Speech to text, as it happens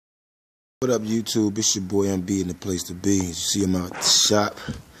What up, YouTube? It's your boy MB in the place to be. As you see, I'm out at the shop.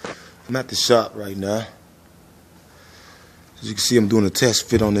 I'm at the shop right now. As you can see, I'm doing a test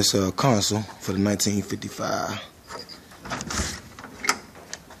fit on this console for the 1955.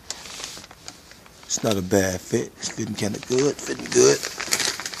 It's not a bad fit. It's fitting kind of good. Fitting good.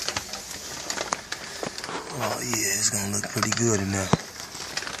 Oh yeah, it's gonna look pretty good in there.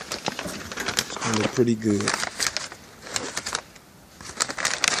 It's gonna look pretty good.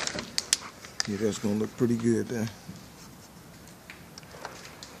 Yeah, that's gonna look pretty good there.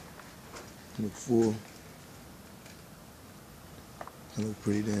 Look full. That look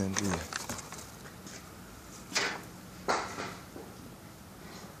pretty damn good.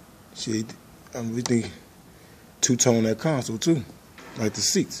 See, we think two-tone that console too, like the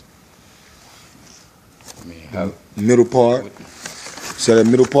seats. I mean, how middle part. See how that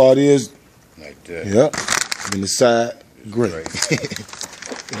middle part is? Like that. Yep. And the side, great.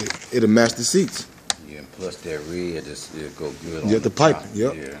 It'll match the seats. Yeah, and plus that red, it'll go good. Yeah, on the pipe. top.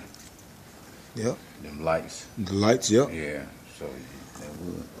 Yep. Yeah. Yep. Them lights. The lights. Yep. Yeah. So that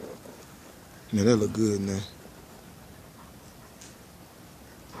would. Man, that look good now.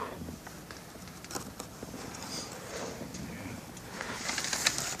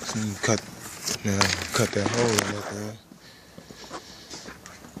 So you cut that hole right there.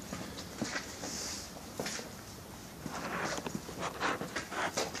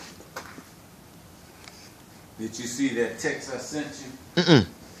 Did you see that text I sent you?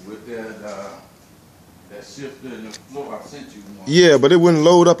 With that shifter in the floor, I sent you one. Yeah, but it wouldn't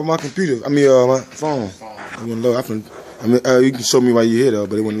load up on my computer. I mean, my phone. It wouldn't load. You can show me while you're here though,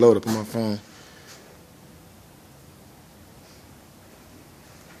 but it wouldn't load up on my phone.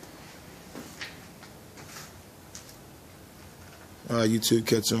 All right, YouTube,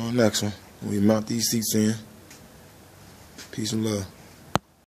 catch you on the next one. We mount these seats in. Peace and love.